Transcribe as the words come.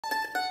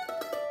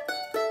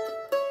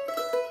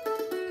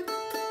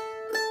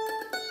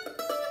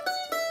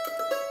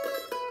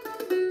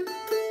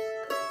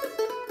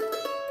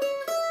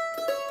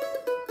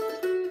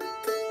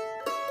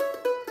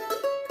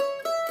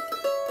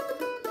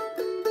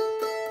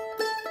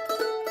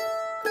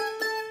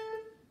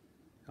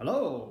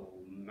Hello,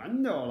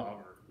 Mandolin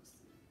lovers.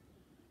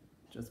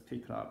 Just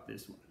pick up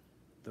this one.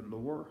 The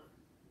lower.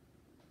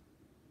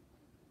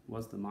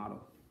 What's the model?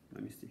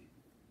 Let me see.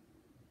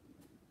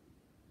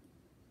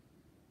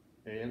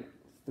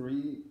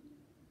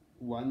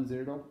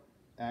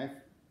 LM310F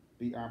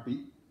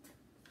BRB.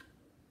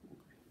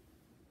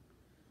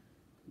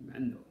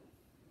 Mandolin.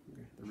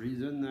 Okay. The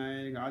reason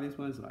I got this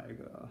one is like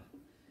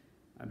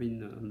I've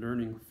been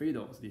learning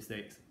fiddles these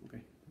days.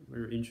 Okay,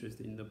 very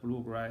interested in the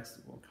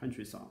bluegrass or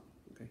country song.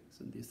 Okay,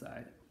 so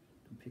decide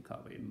to pick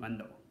up a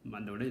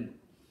mandolin.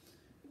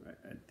 Right,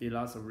 I did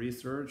lots of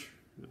research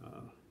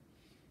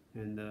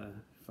and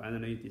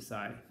finally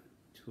decide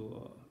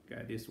to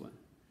get this one.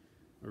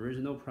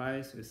 Original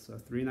price is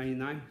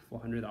 $399,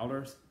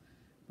 $400,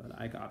 but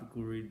I got a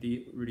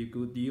really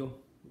good deal.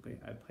 Okay,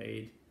 I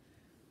paid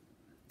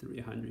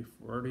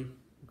 $340.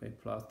 Okay,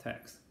 plus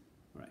tax.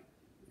 Right,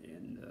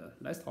 and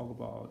let's talk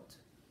about.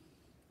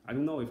 I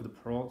don't know if the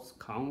pros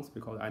counts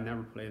because I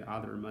never played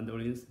other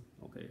mandolins.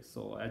 Okay,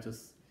 so I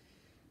just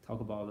talk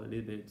about a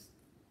little bit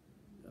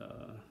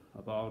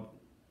about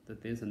the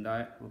this and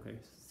that. Okay,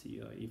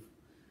 see if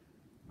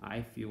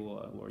I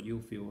feel or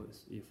you feel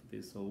if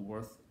this is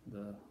worth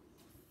the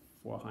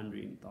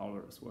 $400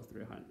 or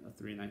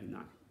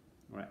 $399.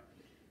 Right,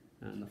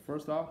 and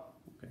first off,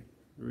 okay,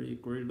 really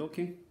great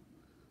looking.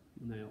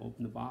 When I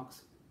open the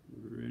box,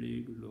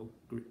 really look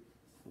great.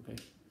 Okay,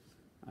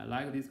 I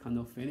like this kind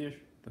of finish,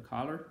 the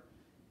color,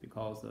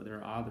 because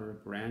there are other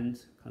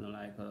brands kind of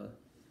like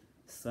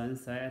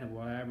sunset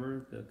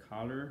whatever the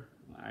color.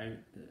 I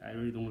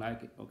really don't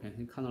like it. Okay,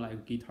 it's kind of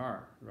like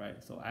guitar,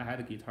 right? So I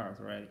had guitars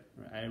already.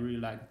 Right? I really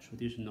like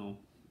traditional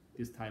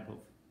this type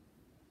of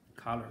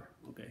color.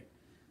 Okay,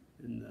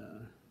 and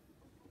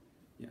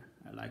yeah,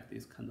 I like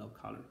this kind of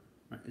color.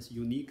 Right, it's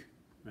unique.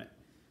 Right,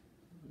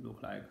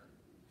 look like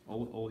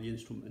old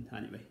instrument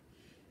anyway.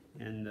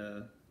 And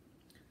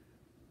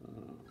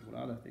what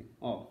other thing?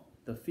 Oh,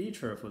 the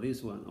feature for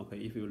this one. Okay,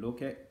 if you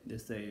look at, they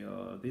say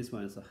this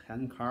one is a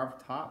hand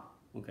carved top.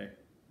 Okay,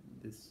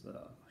 this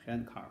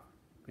hand carved.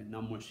 Okay,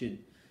 not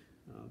machine.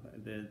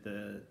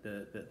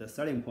 The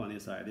selling point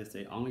is they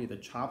say only the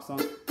chop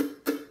sound.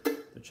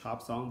 The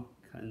chop sound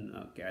can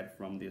get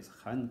from this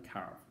hand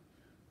carved.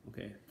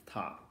 Okay,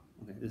 top.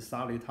 Okay, it's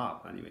solid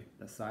top anyway.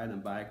 The side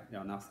and back they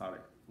are not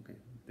solid. Okay,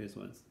 this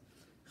one's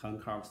hand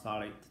carved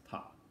solid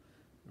top.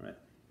 All right.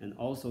 And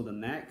also the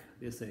neck,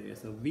 this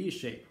is a V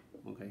shape.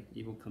 Okay,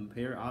 if you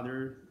compare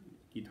other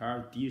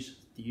guitar D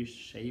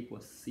shape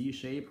or C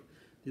shape,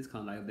 this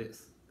kind of like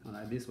this, kind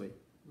of like this way.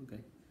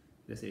 Okay,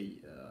 this is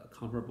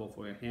comfortable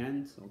for your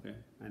hands. Okay,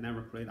 I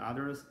never played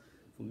others.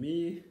 For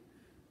me,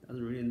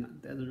 doesn't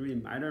really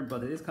matter,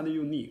 but it's kind of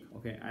unique.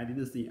 Okay, I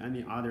didn't see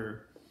any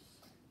other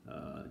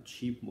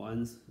cheap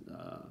ones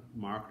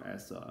marked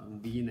as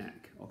V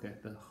neck. Okay,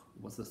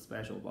 what's the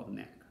special about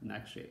the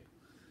neck shape?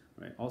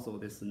 Right. Also,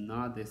 this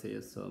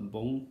is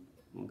bone.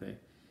 Okay,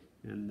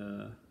 and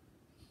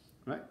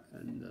right,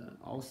 and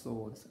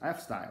also it's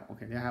F style.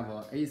 Okay, they have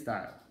a A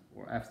style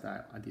or F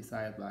style. I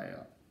decided by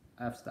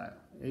F style.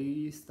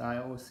 A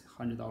style is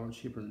 $100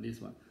 cheaper than this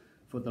one.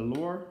 For the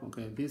lower,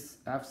 okay, this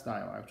F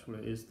style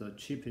actually is the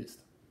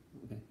cheapest.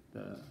 Okay,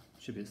 the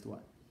cheapest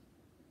one.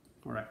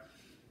 All right,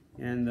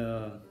 and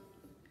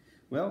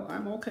well,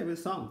 I'm okay with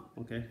sound.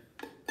 Okay.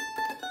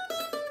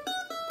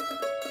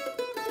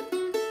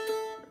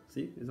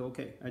 See, it's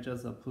okay. I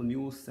just put a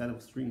new set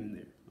of string in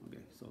there.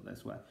 Okay, so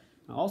that's why.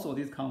 And also,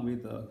 this comes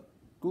with a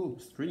good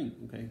string.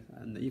 Okay,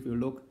 and if you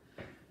look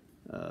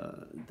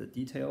the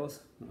details,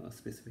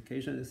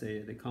 specifications,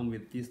 they come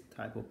with this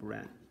type of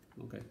brand.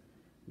 Okay,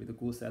 with a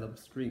good set of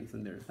strings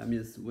in there. That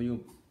means when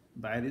you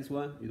buy this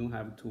one, you don't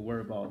have to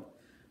worry about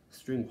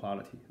string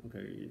quality.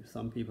 Okay,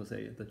 some people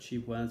say the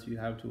cheap ones you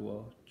have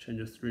to change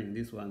the string.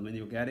 This one, when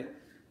you get it,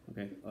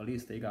 okay, at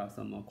least they got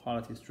some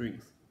quality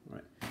strings. All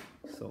right,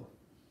 so.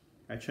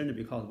 I changed it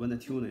because when I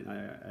tuned it,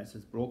 I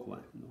just broke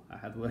one. You know, I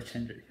had to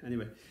change it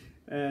anyway.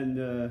 And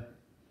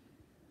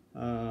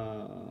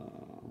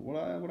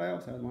what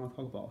else I want to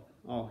talk about?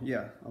 Oh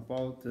yeah,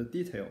 about the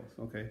details.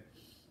 Okay,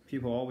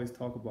 people always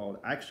talk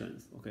about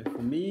actions. Okay,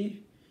 for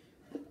me,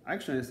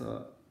 action is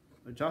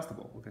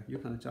adjustable. Okay, you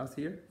can adjust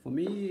here. For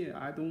me,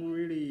 I don't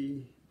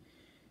really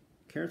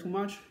care too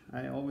much.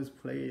 I always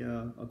play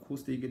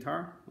acoustic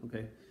guitar.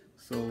 Okay,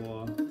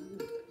 so.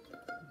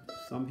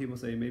 Some people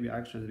say maybe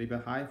action is a little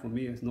bit high. For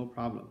me, it's no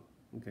problem.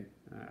 Okay,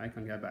 I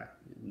can get back,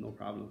 no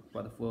problem.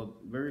 But for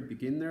very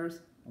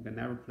beginners, who can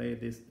never play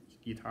this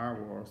guitar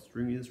or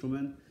string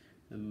instrument,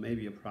 then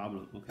maybe a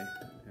problem. Okay,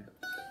 okay.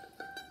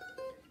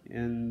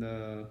 And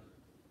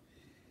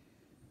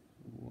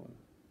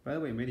by the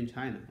way, made in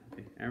China.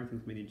 Okay,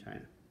 everything's made in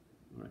China.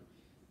 All right.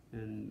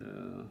 And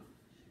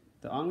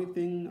the only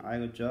thing I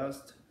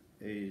adjust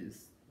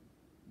is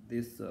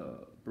this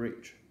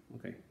bridge.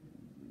 Okay.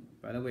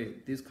 By the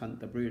way,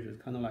 the bridge is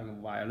kind of like a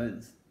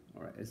violins.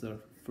 All right, it's a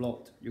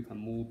float. You can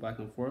move back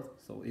and forth,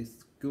 so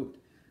it's good.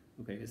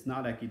 Okay, it's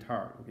not like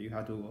guitar. Okay, you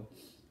have to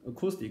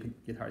acoustic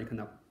guitar. You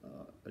cannot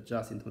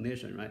adjust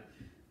intonation, right?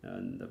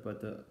 And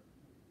but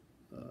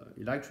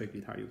electric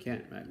guitar, you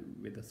can, right,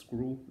 with the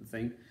screw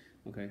thing,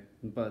 okay.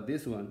 But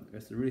this one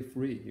is really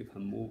free. You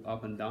can move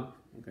up and down,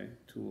 okay,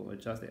 to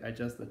adjust it. I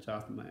just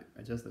adjust my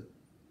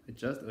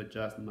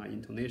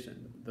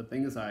intonation. The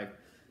thing is like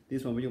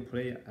this one, when you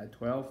play at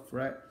 12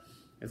 fret,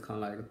 it's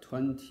kind of like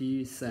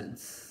 20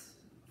 cents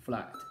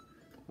flat,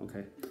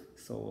 okay.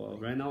 So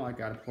right now I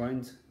got a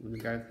point. When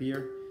you get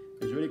here,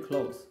 it's really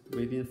close,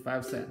 within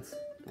 5 cents,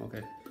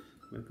 okay.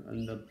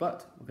 And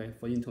but okay,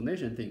 for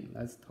intonation thing,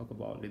 let's talk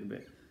about a little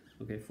bit.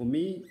 Okay, for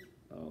me,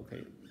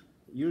 okay,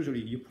 usually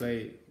you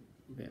play,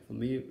 okay, for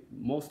me,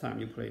 most time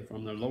you play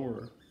from the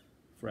lower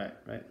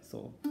fret, right?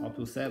 So up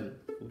to 7.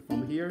 So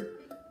from here,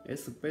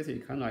 it's basically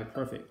kind of like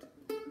perfect.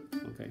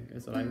 Okay,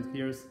 it's like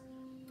here's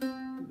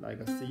like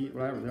a C,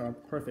 whatever, they are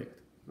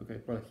perfect. Okay,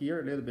 but here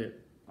a little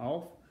bit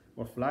off,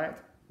 or flat,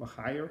 or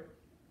higher,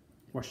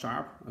 or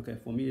sharp. Okay,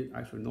 for me,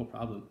 actually no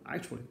problem.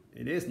 Actually,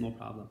 it is no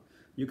problem.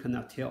 You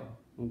cannot tell.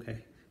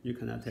 Okay, you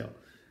cannot tell.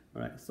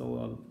 All right,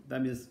 so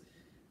that means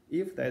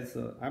if that's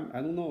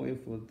I don't know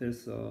if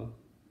there's a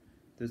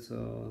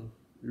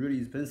really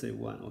expensive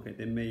one. Okay,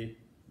 they may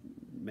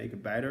make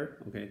it better.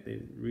 Okay,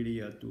 they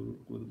really do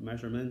good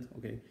measurement.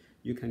 Okay,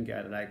 you can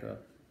get like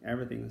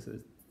everything is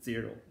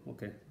 0.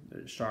 Okay,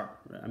 sharp.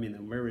 Right? I mean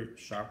very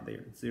sharp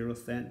there. 0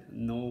 cent,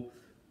 no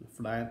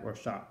flat or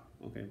sharp.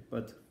 Okay,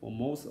 but for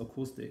most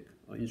acoustic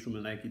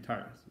instrument like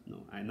guitars,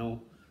 I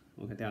know.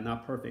 Okay, they are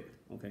not perfect.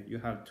 Okay, you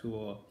have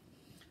to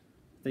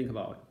think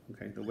about it.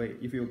 Okay, the way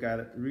if you get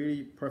it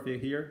really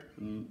perfect here,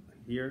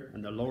 here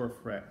and the lower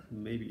fret,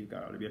 maybe you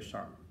got a little bit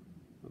sharp.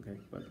 Okay,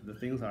 but the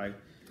things like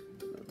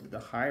the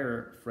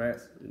higher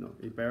frets,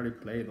 you barely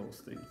play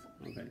those things.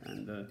 Okay,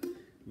 and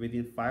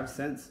within 5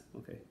 cents,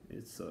 okay,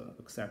 it's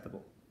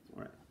acceptable.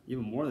 All right,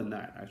 even more than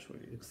that,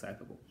 actually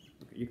acceptable.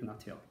 Okay, you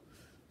cannot tell.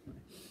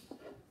 Right.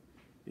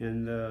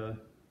 And the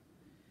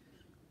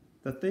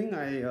thing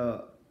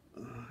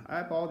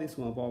I bought this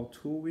one about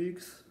 2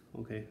 weeks,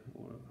 okay,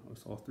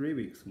 or 3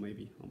 weeks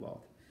maybe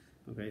about.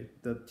 Okay,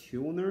 the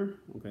tuner,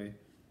 okay,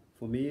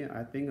 for me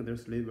I think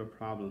there's a little bit of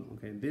problem.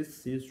 Okay,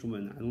 this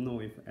instrument, I don't know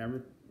if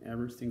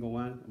every single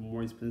one,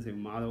 more expensive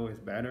model is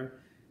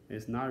better.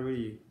 It's not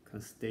really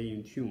can stay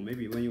in tune.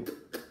 Maybe when you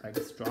like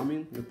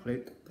strumming, you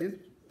play this.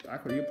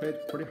 Actually, you play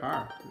it pretty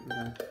hard.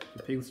 You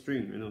pick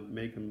string,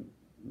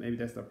 maybe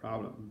that's the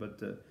problem.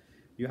 But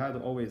you have to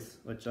always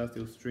adjust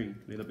your string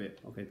a little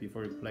bit, okay,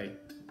 before you play.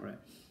 All right.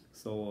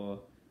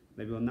 So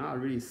they will not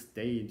really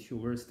stay in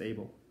tune, very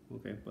stable.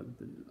 Okay, but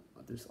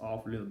this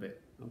off a little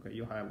bit. Okay,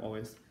 you have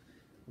always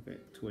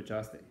to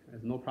adjust it.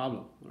 There's no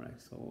problem. All right.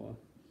 So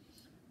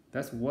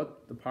that's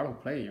what the part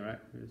of playing, right?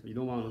 So you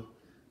don't want to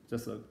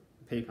just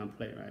pick and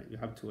play, right? You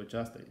have to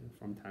adjust it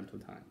from time to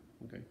time.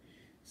 Okay.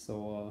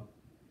 So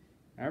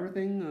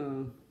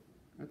everything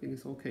I think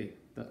it's okay.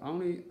 The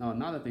only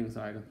another thing is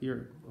like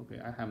here, okay,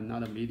 I have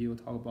another video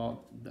talk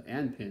about the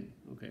end pin.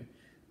 Okay,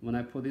 when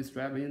I put this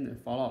strap in, it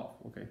fall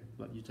off. Okay,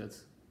 but you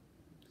just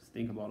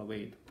think about a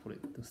way to put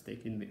it to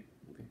stick in there.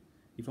 Okay,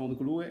 if you want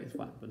to glue it, it's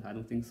fine, but I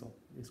don't think so.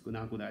 It's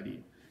not a good idea,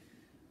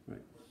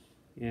 right?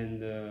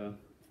 And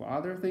for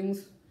other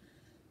things,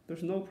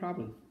 there's no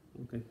problem.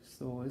 Okay,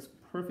 so it's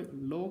perfect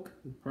look,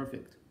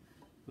 perfect.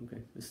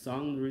 Okay, it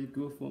sounds really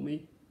good for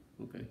me.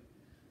 Okay,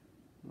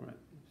 all right.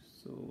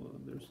 So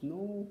there's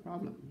no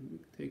problem. We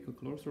take a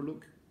closer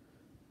look.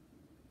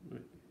 All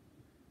right.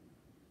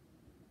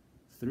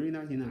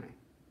 $399,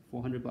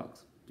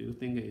 $400. Do you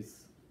think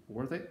it's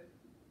worth it?